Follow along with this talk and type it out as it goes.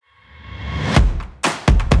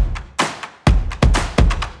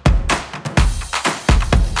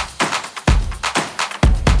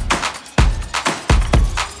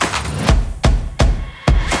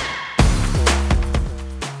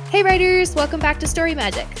Welcome back to Story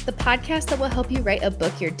Magic, the podcast that will help you write a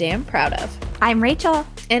book you're damn proud of. I'm Rachel.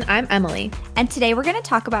 And I'm Emily. And today we're going to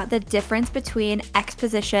talk about the difference between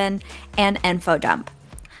exposition and info dump.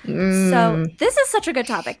 So this is such a good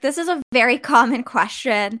topic. This is a very common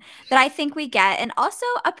question that I think we get, and also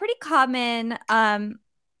a pretty common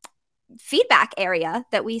feedback area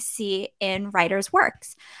that we see in writers'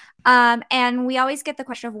 works. And we always get the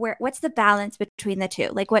question of what's the balance between the two?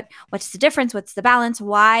 Like what's the difference? What's the balance?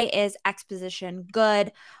 Why is exposition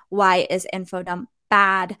good? Why is info dump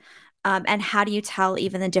bad? And how do you tell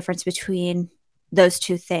even the difference between those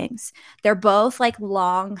two things? They're both like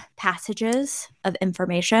long passages of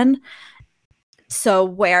information. So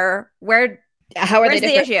how are they different?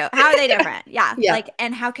 The issue? How are they different? Yeah. Yeah.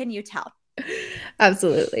 And how can you tell?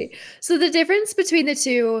 Absolutely. So the difference between the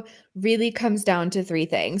two really comes down to three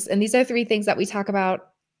things. And these are three things that we talk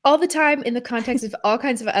about all the time in the context of all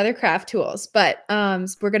kinds of other craft tools. But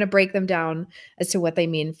we're going to break them down as to what they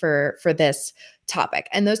mean for this topic.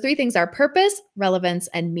 And those three things are purpose, relevance,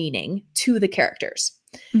 and meaning to the characters.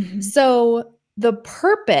 Mm-hmm. So the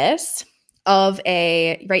purpose of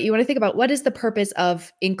you want to think about what is the purpose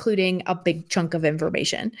of including a big chunk of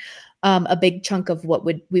information, a big chunk of what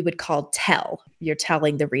we would call tell. You're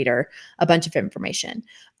telling the reader a bunch of information.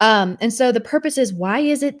 And so the purpose is, why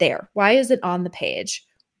is it there? Why is it on the page?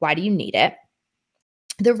 Why do you need it?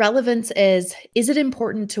 The relevance is it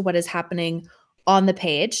important to what is happening on the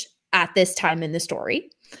page at this time in the story?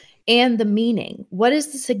 And the meaning, what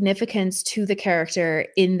is the significance to the character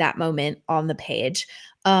in that moment on the page?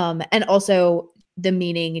 And also the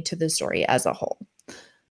meaning to the story as a whole.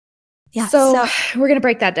 Yeah. So we're going to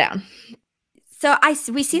break that down. So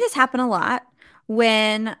we see this happen a lot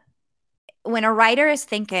when a writer is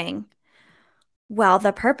thinking, well,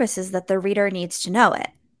 the purpose is that the reader needs to know it.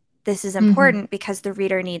 This is important because the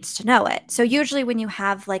reader needs to know it. So usually when you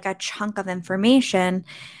have like a chunk of information,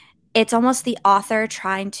 it's almost the author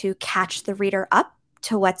trying to catch the reader up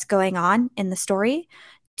to what's going on in the story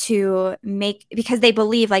because they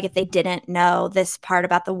believe like if they didn't know this part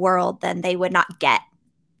about the world, then they would not get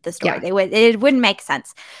the story. Yeah. It wouldn't make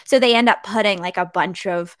sense. So they end up putting like a bunch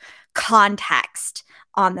of context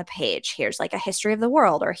on the page. Here's like a history of the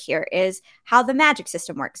world, or here is how the magic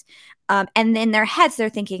system works. And in their heads, they're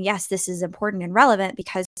thinking, yes, this is important and relevant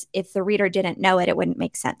because if the reader didn't know it, it wouldn't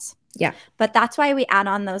make sense. Yeah. But that's why we add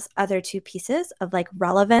on those other two pieces of like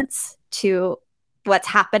relevance to what's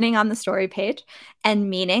happening on the story page and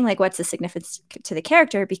meaning, like what's the significance to the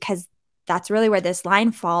character, because that's really where this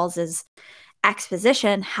line falls is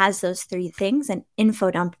exposition has those three things and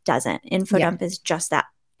info dump doesn't. Info dump is just that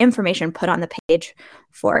information put on the page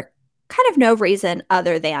for kind of no reason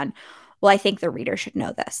other than, well, I think the reader should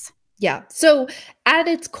know this. Yeah. So at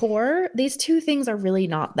its core, these two things are really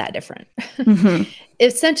not that different.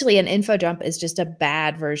 Essentially, an info dump is just a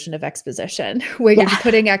bad version of exposition where you're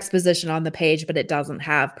putting exposition on the page, but it doesn't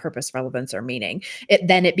have purpose, relevance, or meaning.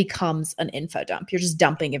 Then it becomes an info dump. You're just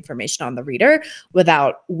dumping information on the reader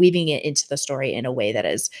without weaving it into the story in a way that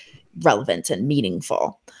is relevant and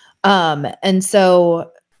meaningful. And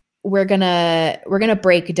so we're gonna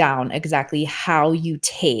break down exactly how you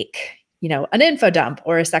take an info dump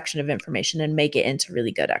or a section of information and make it into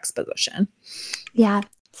really good exposition. Yeah.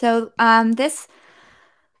 So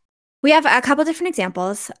we have a couple different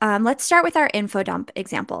examples. Let's start with our info dump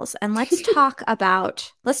examples and let's talk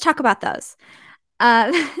about those.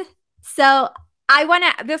 So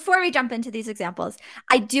before we jump into these examples,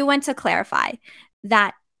 I do want to clarify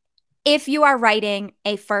that if you are writing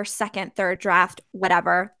a first, second, third draft,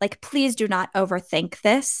 whatever, like please do not overthink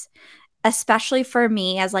this. Especially for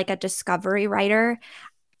me as like a discovery writer,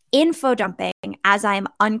 info dumping as I'm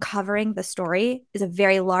uncovering the story is a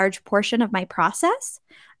very large portion of my process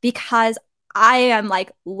because I am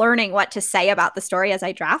like learning what to say about the story as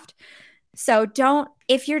I draft. So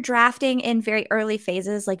if you're drafting in very early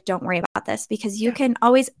phases, like don't worry about this because you can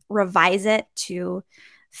always revise it to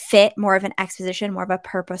fit more of an exposition, more of a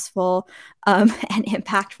purposeful and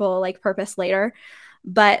impactful like purpose later.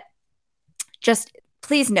 But just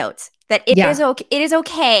please note that it is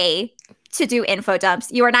okay to do info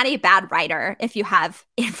dumps. You are not a bad writer if you have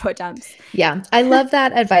info dumps. Yeah, I love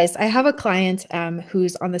that advice. I have a client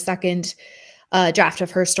who's on the second draft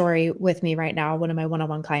of her story with me right now, one of my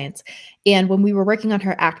one-on-one clients. And when we were working on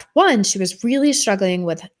her Act 1, she was really struggling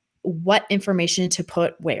with what information to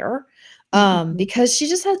put where. Because she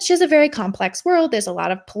has a very complex world. There's a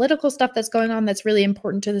lot of political stuff that's going on that's really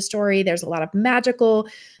important to the story. There's a lot of magical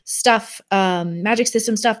stuff, magic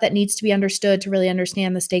system stuff that needs to be understood to really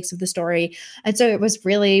understand the stakes of the story. And so it was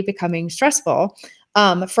really becoming stressful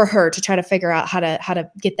for her to try to figure out how to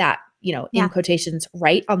get that, in quotations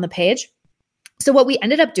right on the page. So what we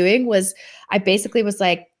ended up doing was I basically was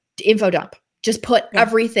like, info dump. Just put Yeah.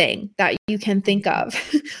 everything that you can think of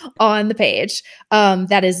on the page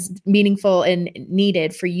that is meaningful and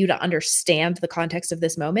needed for you to understand the context of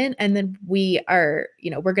this moment. And then we are,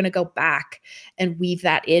 we're going to go back and weave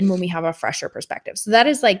that in when we have a fresher perspective. So that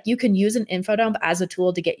is like, you can use an info dump as a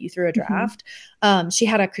tool to get you through a draft. She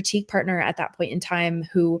had a critique partner at that point in time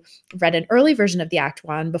who read an early version of the Act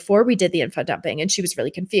One before we did the info dumping, and she was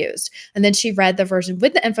really confused. And then she read the version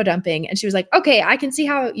with the info dumping, and she was like, okay, I can see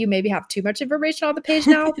how you maybe have too much information on the page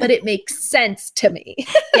now, but it makes sense to me.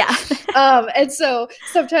 Yeah. And so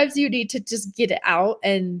sometimes you need to just get it out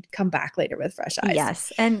and come back later with fresh eyes.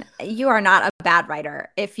 Yes. And you are not a bad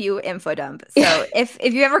writer if you info dump. So if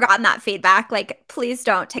you ever gotten that feedback, like, please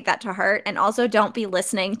don't take that to heart. And also don't be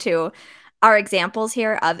listening to our examples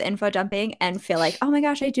here of info dumping and feel like, oh my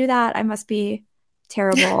gosh, I do that. I must be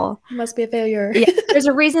terrible. Must be a failure. Yeah. There's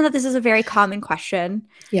a reason that this is a very common question.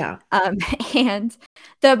 Yeah. And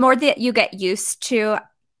the more that you get used to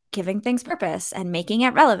giving things purpose and making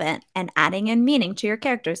it relevant and adding in meaning to your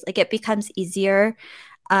characters, like, it becomes easier,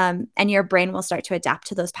 and your brain will start to adapt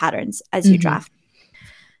to those patterns as you draft.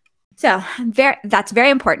 So that's very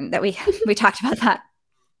important that we talked about that.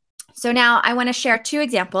 So now I want to share two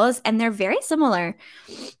examples, and they're very similar.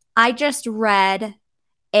 I just read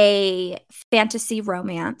a fantasy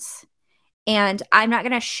romance, and I'm not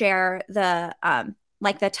going to share the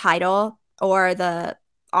the title or the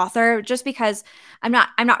author, just because I'm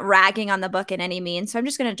not ragging on the book in any means. So I'm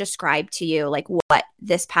just going to describe to you like what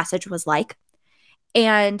this passage was like.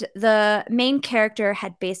 And the main character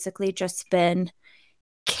had basically just been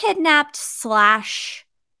kidnapped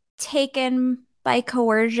 / taken by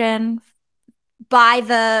coercion by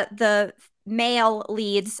the male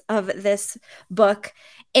leads of this book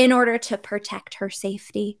in order to protect her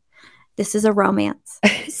safety. This is a romance.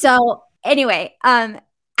 So anyway,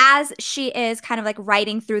 as she is kind of like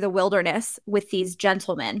riding through the wilderness with these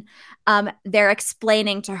gentlemen, they're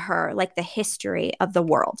explaining to her like the history of the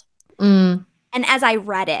world. And as I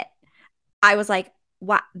read it, I was like,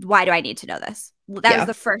 why do I need to know this? That was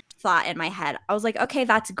the first thought in my head. I was like, okay,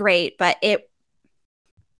 that's great, but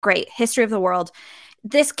great. History of the world.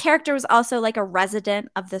 This character was also like a resident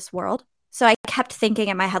of this world. So I kept thinking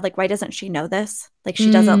in my head, like, why doesn't she know this? Like, she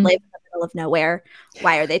doesn't live in the middle of nowhere.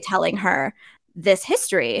 Why are they telling her this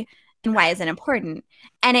history? And why is it important?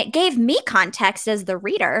 And it gave me context as the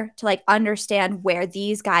reader to like understand where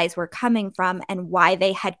these guys were coming from and why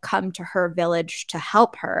they had come to her village to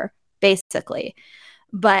help her, basically.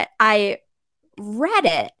 But I read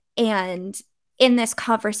it, and in this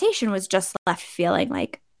conversation was just left feeling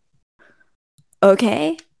like,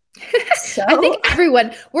 okay. So I think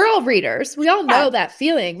we're all readers. We all know that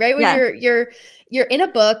feeling, right? When you're in a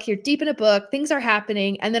book, you're deep in a book, things are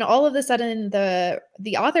happening, and then all of a sudden the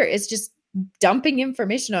author is just dumping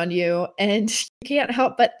information on you, and you can't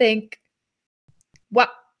help but think,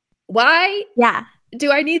 why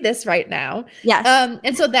do I need this right now? Yes.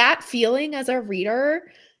 And so that feeling as a reader,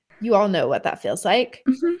 you all know what that feels like.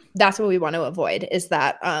 That's what we want to avoid, is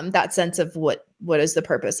that that sense of what is the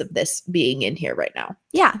purpose of this being in here right now.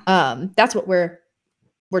 Yeah. That's what we're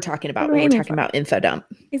talking about when we're talking about info dump.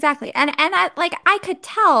 Exactly. And I could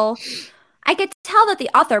tell that the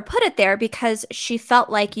author put it there because she felt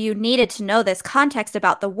like you needed to know this context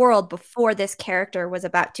about the world before this character was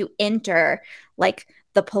about to enter like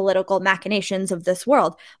the political machinations of this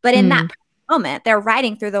world. But in that moment, they're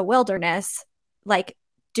riding through the wilderness, like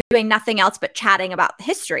doing nothing else but chatting about the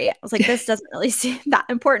history. I was like, this doesn't really seem that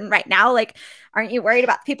important right now. Like, aren't you worried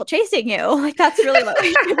about people chasing you? Like, that's really what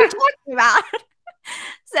we're talking about.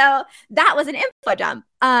 So that was an info dump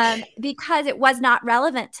because it was not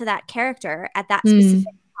relevant to that character at that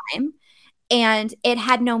specific time. And it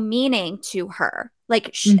had no meaning to her.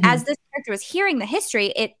 Like, as this character was hearing the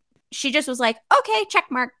history, she just was like, okay, check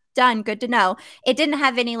mark, done, good to know. It didn't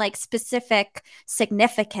have any like specific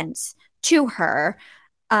significance to her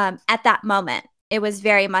at that moment. It was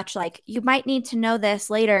very much like, you might need to know this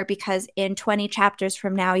later because in 20 chapters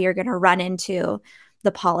from now, you're going to run into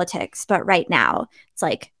the politics. But right now, it's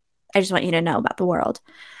like, I just want you to know about the world.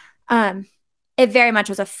 It very much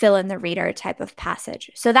was a fill in the reader type of passage.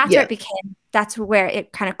 So that's where it became, that's where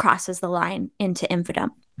it kind of crosses the line into info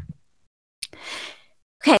dump.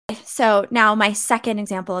 Okay, so now my second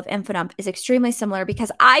example of info dump is extremely similar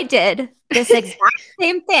because I did this exact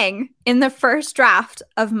same thing in the first draft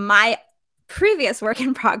of my previous work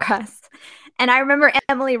in progress. And I remember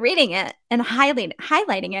Emily reading it and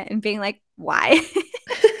highlighting it and being like, why?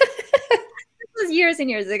 This was years and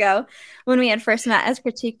years ago when we had first met as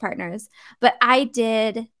critique partners. But I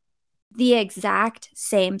did the exact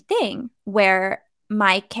same thing where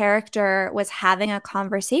my character was having a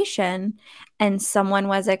conversation and someone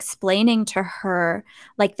was explaining to her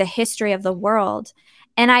like the history of the world.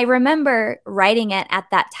 And I remember writing it at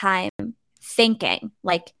that time thinking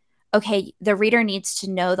like, okay, the reader needs to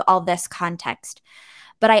know all this context.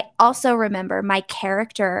 But I also remember my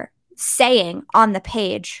character saying on the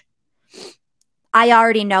page, I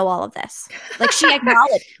already know all of this. Like she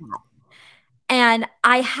acknowledged that. And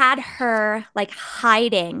I had her like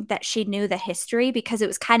hiding that she knew the history because it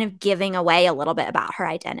was kind of giving away a little bit about her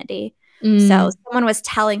identity. So someone was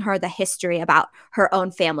telling her the history about her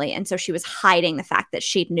own family. And so she was hiding the fact that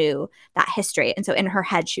she knew that history. And so in her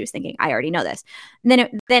head, she was thinking, I already know this.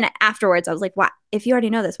 And then afterwards, I was like, why? If you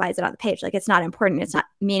already know this, why is it on the page? Like, it's not important. It's not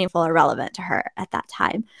meaningful or relevant to her at that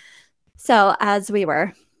time. So as we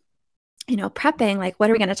were prepping, like,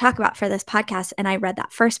 what are we going to talk about for this podcast? And I read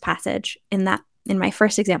that first passage in my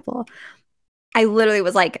first example. I literally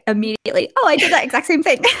was like immediately, oh, I did that exact same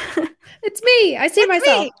thing. It's me. I see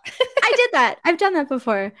myself. I did that. I've done that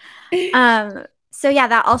before. So yeah,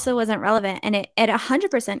 that also wasn't relevant. And it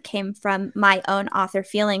 100% came from my own author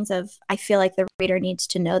feelings of, I feel like the reader needs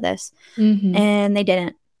to know this. And they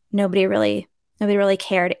didn't. Nobody really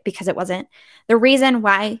cared because it wasn't. The reason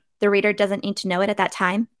why the reader doesn't need to know it at that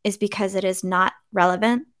time is because it is not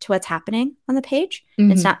relevant to what's happening on the page.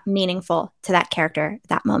 It's not meaningful to that character at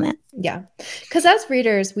that moment. Yeah. Because as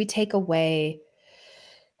readers, we take away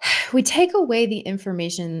the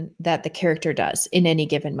information that the character does in any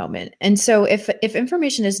given moment. And so if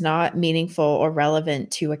information is not meaningful or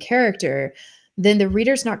relevant to a character, then the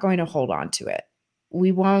reader's not going to hold on to it.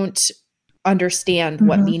 We won't understand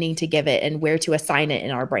what meaning to give it and where to assign it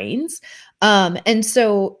in our brains. And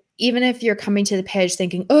so even if you're coming to the page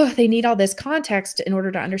thinking, oh, they need all this context in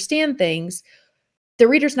order to understand things, the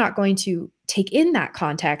reader's not going to take in that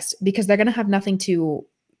context because they're going to have nothing to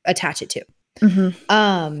attach it to.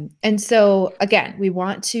 And so again, we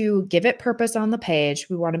want to give it purpose on the page.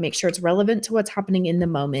 We want to make sure it's relevant to what's happening in the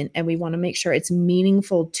moment. And we want to make sure it's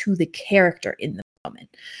meaningful to the character in the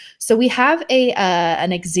moment. So we have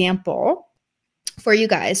an example for you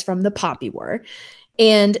guys from the Poppy War,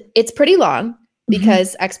 and it's pretty long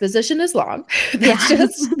because exposition is long.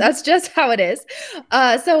 That's just how it is.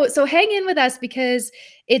 So hang in with us because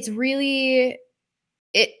it's really,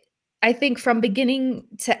 I think from beginning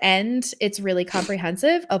to end, it's really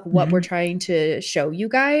comprehensive of what we're trying to show you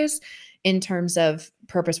guys in terms of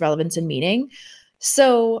purpose, relevance, and meaning.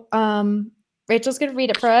 So, Rachel's going to read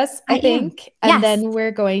it for us, I think. And then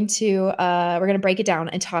we're going to break it down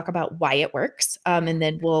and talk about why it works. And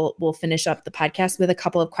then we'll finish up the podcast with a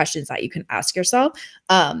couple of questions that you can ask yourself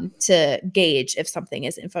to gauge if something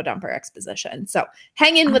is info dump or exposition. So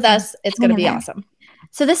hang in with us. It's going to be awesome.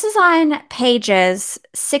 So this is on pages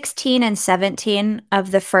 16 and 17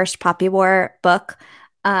 of the first Poppy War book.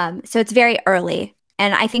 So it's very early.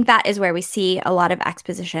 And I think that is where we see a lot of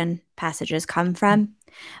exposition passages come from.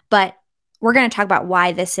 But we're going to talk about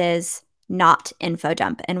why this is not info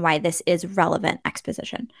dump and why this is relevant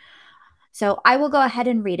exposition. So I will go ahead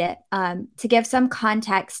and read it. To give some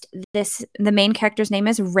context, the main character's name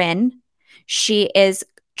is Rin. She is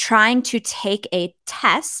trying to take a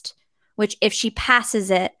test, which if she passes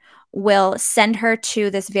it, will send her to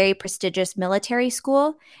this very prestigious military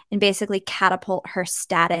school and basically catapult her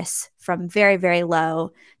status from very, very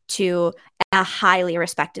low to a highly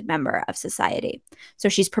respected member of society. So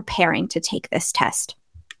she's preparing to take this test.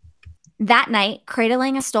 That night,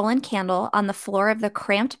 cradling a stolen candle on the floor of the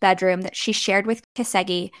cramped bedroom that she shared with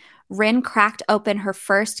Kisegi, Rin cracked open her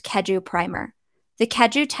first Keju primer. The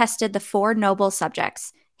Keju tested the 4 noble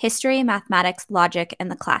subjects: history, mathematics, logic,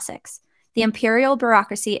 and the classics. The imperial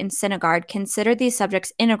bureaucracy in Sinigard considered these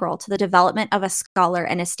subjects integral to the development of a scholar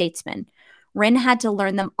and a statesman. Rin had to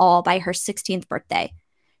learn them all by her 16th birthday.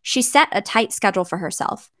 She set a tight schedule for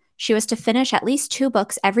herself. She was to finish at least 2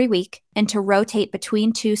 books every week and to rotate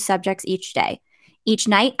between 2 subjects each day. Each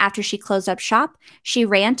night, after she closed up shop, she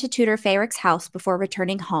ran to Tutor Feyric's house before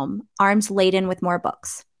returning home, arms laden with more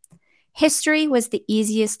books. History was the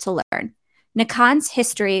easiest to learn. Nikan's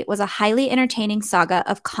history was a highly entertaining saga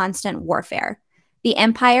of constant warfare. The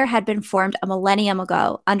empire had been formed a millennium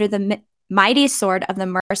ago under the mighty sword of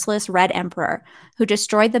the merciless Red Emperor, who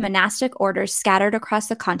destroyed the monastic orders scattered across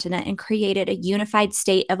the continent and created a unified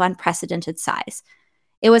state of unprecedented size.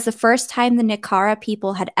 It was the first time the Nikara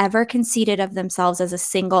people had ever conceited of themselves as a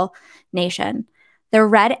single nation. The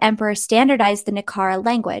Red Emperor standardized the Nikara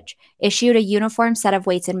language, issued a uniform set of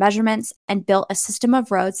weights and measurements, and built a system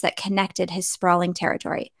of roads that connected his sprawling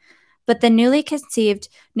territory. But the newly conceived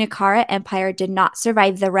Nikara Empire did not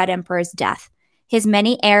survive the Red Emperor's death. His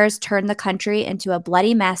many heirs turned the country into a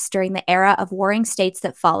bloody mess during the era of warring states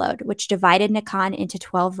that followed, which divided Nikan into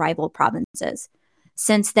 12 rival provinces.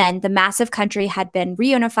 Since then, the massive country had been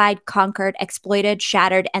reunified, conquered, exploited,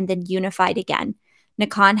 shattered, and then unified again.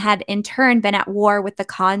 Nikan had in turn been at war with the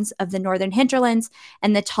Khans of the northern hinterlands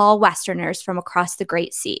and the tall westerners from across the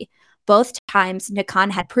Great Sea. Both times,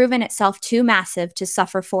 Nikan had proven itself too massive to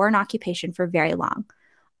suffer foreign occupation for very long.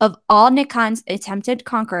 Of all Nikan's attempted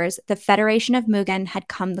conquerors, the Federation of Mugen had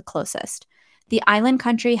come the closest. The island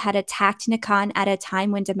country had attacked Nikan at a time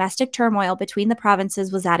when domestic turmoil between the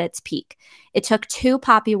provinces was at its peak. It took 2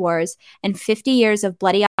 poppy wars and 50 years of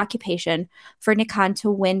bloody occupation for Nikan to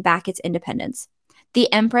win back its independence. The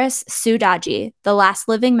Empress Sudaji, the last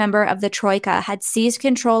living member of the Troika, had seized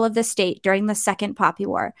control of the state during the Second Poppy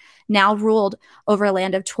War, now ruled over a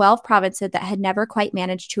land of 12 provinces that had never quite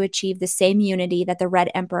managed to achieve the same unity that the Red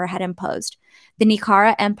Emperor had imposed. The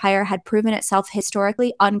Nikara Empire had proven itself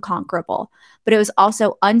historically unconquerable, but it was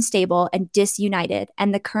also unstable and disunited,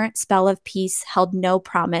 and the current spell of peace held no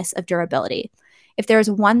promise of durability. If there was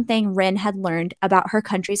one thing Rin had learned about her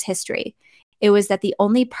country's history, it was that the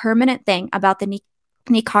only permanent thing about the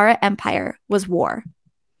Nikara Empire was war.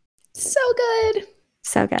 So good.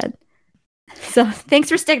 So good. So thanks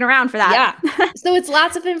for sticking around for that. Yeah. So it's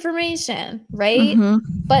lots of information, right? Mm-hmm.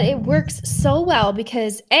 But it works so well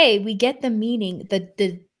because we get the meaning,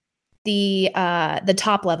 the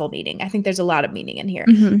top level meaning. I think there's a lot of meaning in here.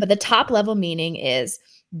 Mm-hmm. But the top level meaning is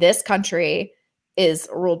this country is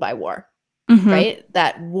ruled by war. Mm-hmm. Right?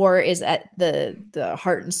 That war is at the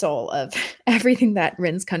heart and soul of everything that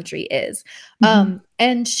Rin's country is. Mm-hmm.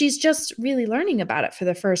 And she's just really learning about it for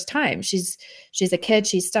the first time. She's a kid,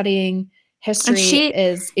 she's studying history,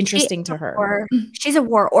 is interesting to her. She's a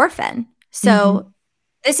war orphan. So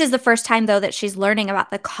this is the first time, though, that she's learning about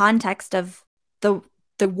the context of the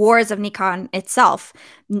wars of Nikan itself.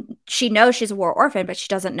 She knows she's a war orphan, but she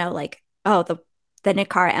doesn't know, like, oh, the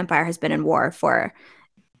Nikara Empire has been in war for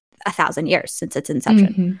 1,000 years since its inception.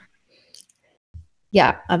 Mm-hmm.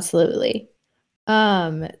 Yeah, absolutely.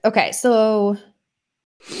 Okay, so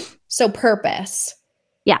purpose.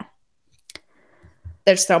 Yeah.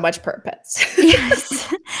 There's so much purpose.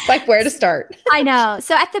 Yes. Like, where to start? I know.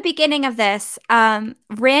 So at the beginning of this,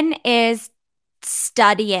 Rin is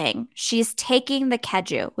studying. She's taking the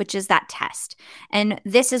Keju, which is that test. And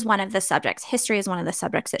this is one of the subjects. History is one of the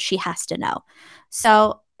subjects that she has to know.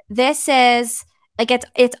 So this is like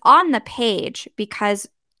it's on the page because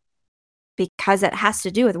it has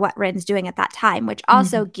to do with what Rin's doing at that time, which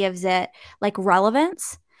also gives it like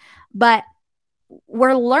relevance. But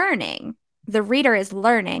we're learning, the reader is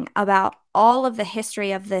learning about all of the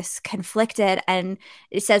history of this conflicted, and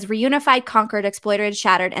it says reunified, conquered, exploited,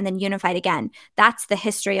 shattered, and then unified again. That's the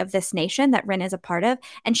history of this nation that Rin is a part of.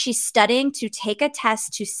 And she's studying to take a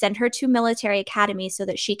test to send her to military academy so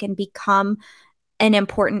that she can become an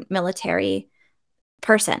important military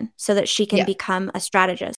person, so that she can become a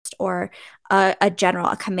strategist or a general,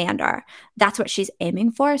 a commander. That's what she's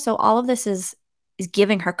aiming for. So all of this is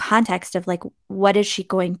giving her context of like, what is she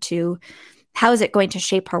going to, how is it going to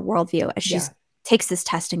shape her worldview as she takes this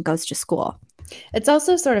test and goes to school? It's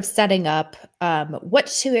also sort of setting up what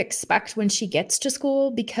to expect when she gets to school,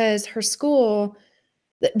 because her school,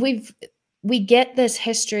 we get this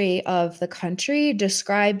history of the country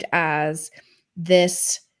described as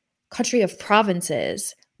this country of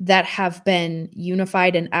provinces that have been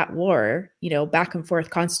unified and at war, back and forth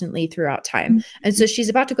constantly throughout time. And so she's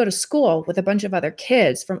about to go to school with a bunch of other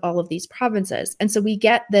kids from all of these provinces. And so we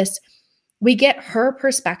get her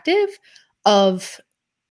perspective of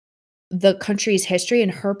the country's history and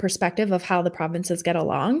her perspective of how the provinces get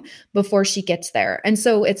along before she gets there. And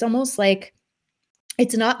so it's almost like,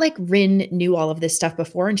 it's not like Rin knew all of this stuff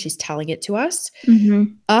before and she's telling it to us.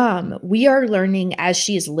 We are learning as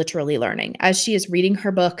she is literally learning. As she is reading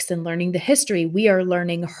her books and learning the history, we are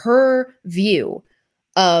learning her view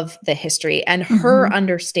of the history and her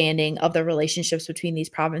understanding of the relationships between these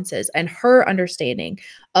provinces and her understanding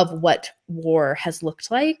of what war has looked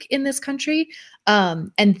like in this country.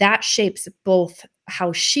 And that shapes both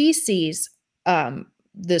how she sees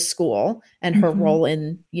the school and her role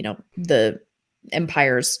in, the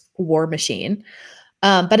empire's war machine.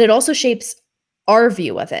 But it also shapes our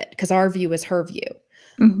view of it, because our view is her view.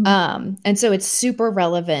 And so it's super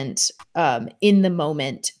relevant in the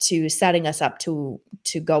moment to setting us up to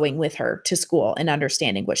going with her to school and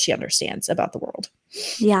understanding what she understands about the world.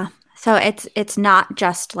 Yeah. So it's not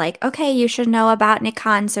just like, okay, you should know about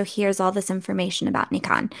Nikan, so here's all this information about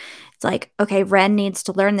Nikan. It's like, okay, Ren needs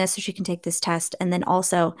to learn this so she can take this test. And then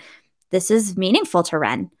also, this is meaningful to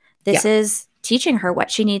Ren. This is teaching her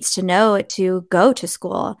what she needs to know to go to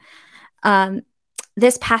school.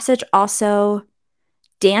 This passage also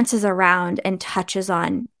dances around and touches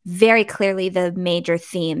on very clearly the major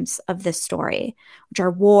themes of this story, which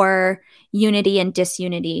are war, unity and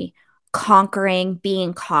disunity, conquering,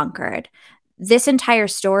 being conquered. This entire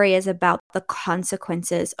story is about the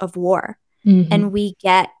consequences of war. Mm-hmm. And we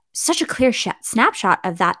get such a clear snapshot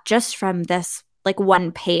of that just from this like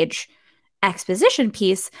one page exposition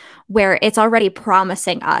piece where it's already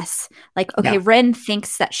promising us like, okay, Rin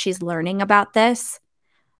thinks that she's learning about this.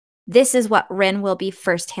 This is what Rin will be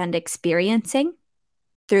firsthand experiencing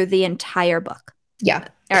through the entire book. Yeah.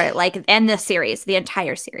 Or like, and the series, the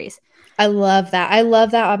entire series. I love that. I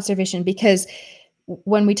love that observation because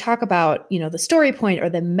when we talk about, the story point or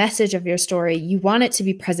the message of your story, you want it to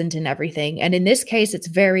be present in everything. And in this case, it's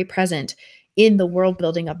very present in the world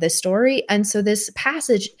building of this story. And so this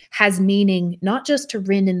passage has meaning, not just to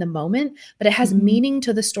Rin in the moment, but it has meaning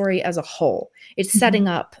to the story as a whole. It's setting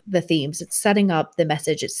up the themes. It's setting up the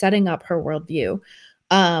message. It's setting up her worldview.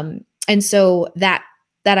 And so that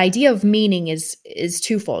idea of meaning is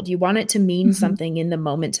twofold. You want it to mean something in the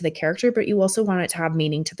moment to the character, but you also want it to have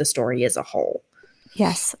meaning to the story as a whole.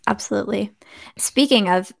 Yes, absolutely. Speaking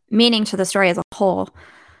of meaning to the story as a whole,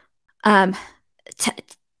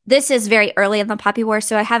 this is very early in the Poppy War,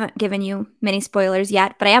 so I haven't given you many spoilers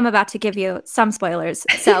yet, but I am about to give you some spoilers.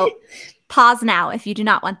 So pause now if you do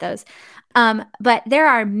not want those. But there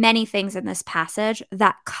are many things in this passage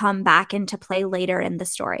that come back into play later in the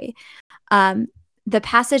story. The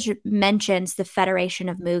passage mentions the Federation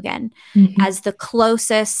of Mugen as the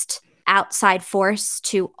closest outside force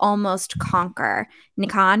to almost conquer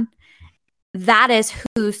Nikan. That is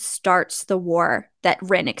who starts the war that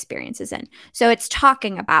Rin experiences in. So it's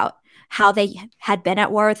talking about how they had been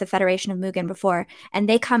at war with the Federation of Mugen before, and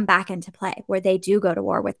they come back into play where they do go to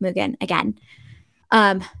war with Mugen again.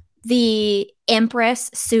 The Empress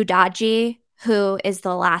Sudaji, who is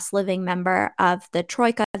the last living member of the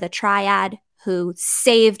Troika, the Triad, who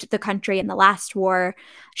saved the country in the last war,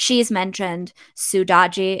 she's mentioned.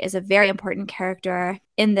 Sudaji is a very important character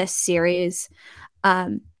in this series.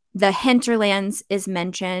 The hinterlands is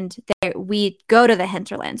mentioned. We go to the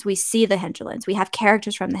hinterlands. We see the hinterlands. We have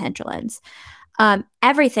characters from the hinterlands.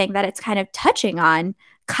 Everything that it's kind of touching on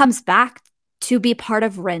comes back to be part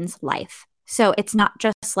of Rin's life. So it's not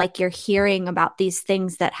just like you're hearing about these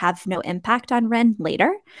things that have no impact on Rin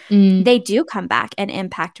later. They do come back and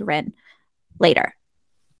impact Rin later.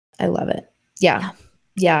 I love it. Yeah.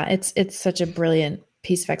 It's such a brilliant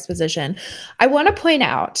piece of exposition. I want to point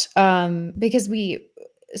out, because we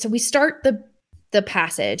start the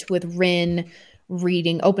passage with Rin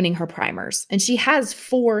opening her primers, and she has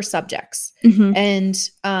 4 subjects. And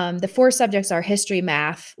the 4 subjects are history,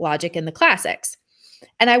 math, logic, and the classics.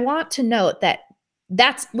 And I want to note that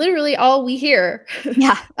that's literally all we hear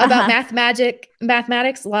about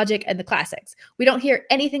mathematics, logic, and the classics. We don't hear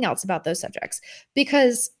anything else about those subjects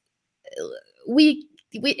because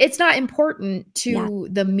it's not important to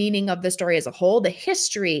the meaning of the story as a whole. The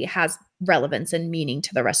history has relevance and meaning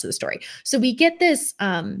to the rest of the story. So we get this,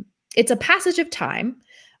 it's a passage of time.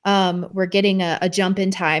 We're getting a jump in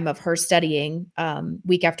time of her studying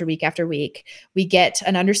week after week after week. We get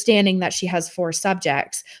an understanding that she has 4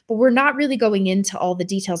 subjects, but we're not really going into all the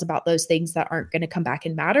details about those things that aren't going to come back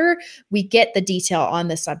and matter. We get the detail on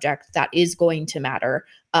the subject that is going to matter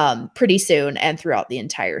pretty soon and throughout the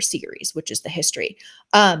entire series, which is the history.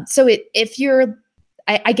 So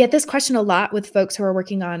I get this question a lot with folks who are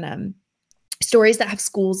working on stories that have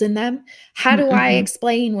schools in them. How do I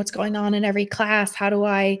explain what's going on in every class? How do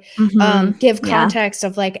I give context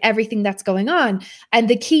of like everything that's going on? And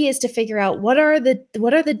the key is to figure out what are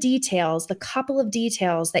the details, the couple of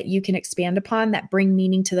details that you can expand upon that bring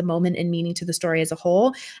meaning to the moment and meaning to the story as a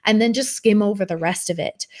whole, and then just skim over the rest of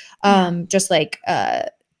it. Just like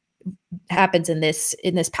happens in this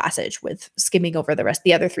passage with skimming over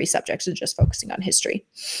the other 3 subjects and just focusing on history.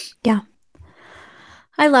 Yeah.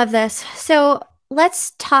 I love this. So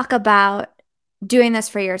let's talk about doing this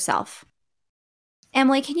for yourself.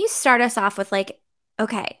 Emily, can you start us off with like,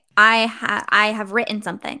 okay, I have written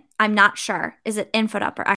something. I'm not sure. Is it input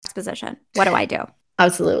up or exposition? What do I do?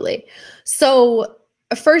 Absolutely. So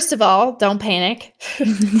first of all, don't panic.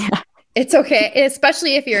 It's okay,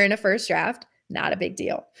 especially if you're in a first draft. Not a big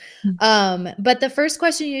deal. But the first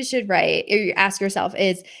question you should ask yourself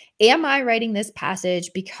is, am I writing this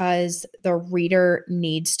passage because the reader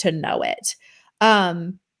needs to know it?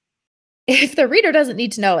 If the reader doesn't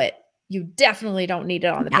need to know it, you definitely don't need it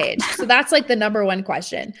on the Yeah. page. So that's like the number one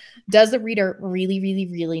question. Does the reader really, really,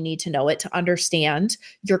 really need to know it to understand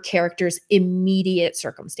your character's immediate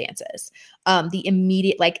circumstances? The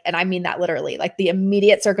immediate, like, and I mean that literally, like the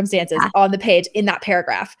immediate circumstances on the page in that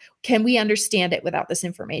paragraph. Can we understand it without this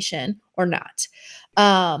information or not?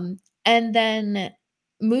 And then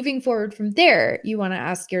moving forward from there, you want to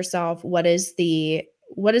ask yourself, what is the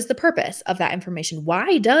purpose of that information?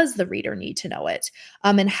 Why does the reader need to know it?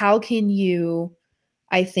 And how can you,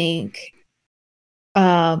 I think,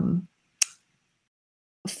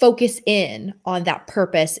 focus in on that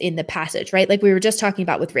purpose in the passage, right? Like we were just talking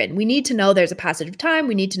about with written. We need to know there's a passage of time.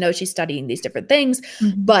 We need to know she's studying these different things.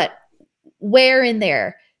 But where in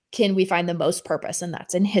there can we find the most purpose? And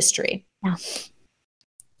that's in history. Yeah.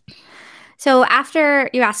 So after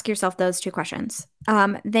you ask yourself those two questions,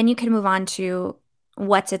 then you can move on to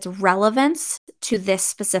what's its relevance to this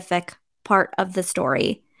specific part of the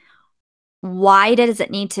story. Why does it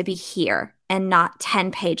need to be here and not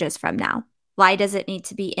 10 pages from now? Why does it need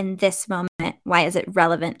to be in this moment? Why is it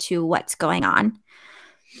relevant to what's going on?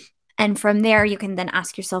 And from there, you can then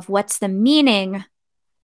ask yourself, what's the meaning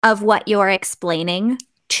of what you're explaining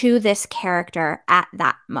to this character at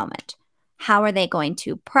that moment? How are they going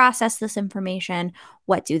to process this information?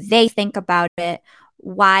 What do they think about it?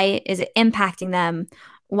 Why is it impacting them?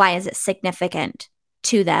 Why is it significant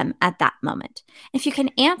to them at that moment? If you can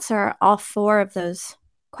answer all four of those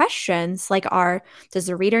questions, like does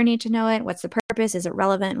the reader need to know it? What's the purpose? Is it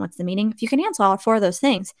relevant? What's the meaning? If you can answer all four of those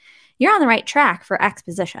things, you're on the right track for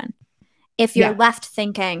exposition. If you're left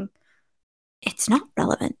thinking, it's not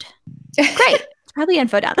relevant, great. It's probably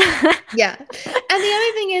info dump. Yeah. And the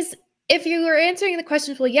other thing is, if you were answering the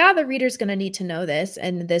questions, well, yeah, the reader's going to need to know this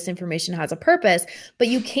and this information has a purpose, but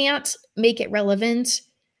you can't make it relevant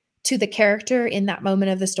to the character in that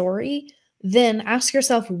moment of the story, then ask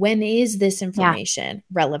yourself, when is this information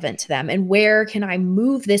relevant to them? And where can I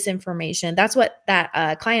move this information? That's what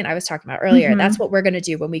that client I was talking about earlier, that's what we're going to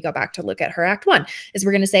do when we go back to look at her Act 1, is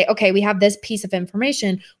we're going to say, okay, we have this piece of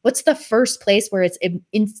information. What's the first place where it's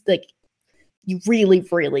like, you really,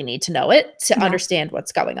 really need to know it to understand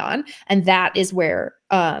what's going on. And that is where,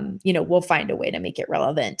 we'll find a way to make it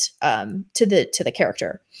relevant to the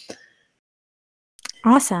character.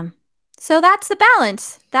 Awesome. So that's the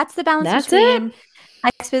balance. That's the balance between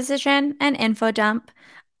exposition and info dump.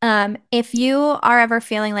 If you are ever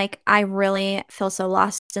feeling like I really feel so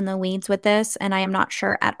lost in the weeds with this and I am not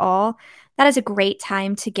sure at all, that is a great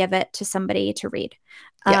time to give it to somebody to read.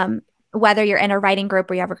 Whether you're in a writing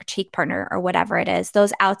group or you have a critique partner or whatever it is,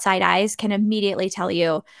 those outside eyes can immediately tell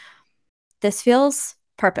you this feels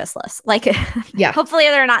purposeless. Like, hopefully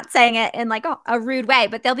they're not saying it in like a rude way,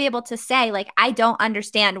 but they'll be able to say like, I don't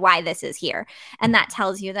understand why this is here. And that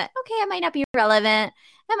tells you that, okay, it might not be relevant.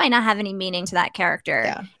 It might not have any meaning to that character.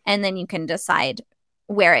 Yeah. And then you can decide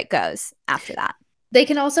where it goes after that. They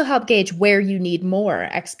can also help gauge where you need more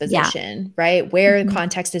exposition, right? Where the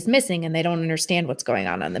context is missing and they don't understand what's going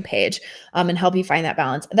on the page, and help you find that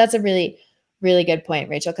balance. That's a really, really good point,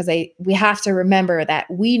 Rachel, because we have to remember that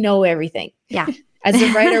we know everything. Yeah. As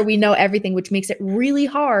a writer, we know everything, which makes it really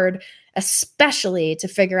hard, especially to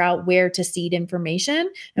figure out where to seed information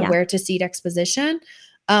and where to seed exposition.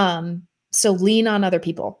 So lean on other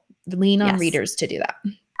people, lean on readers to do that.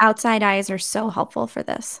 Outside eyes are so helpful for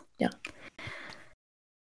this. Yeah.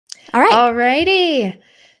 All right. All righty.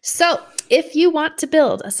 So if you want to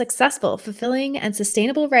build a successful, fulfilling, and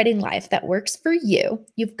sustainable writing life that works for you,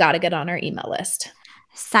 you've got to get on our email list.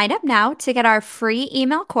 Sign up now to get our free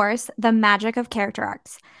email course, The Magic of Character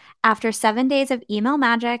Arcs. After 7 days of email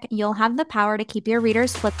magic, you'll have the power to keep your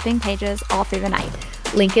readers flipping pages all through the night.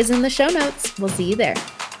 Link is in the show notes. We'll see you there.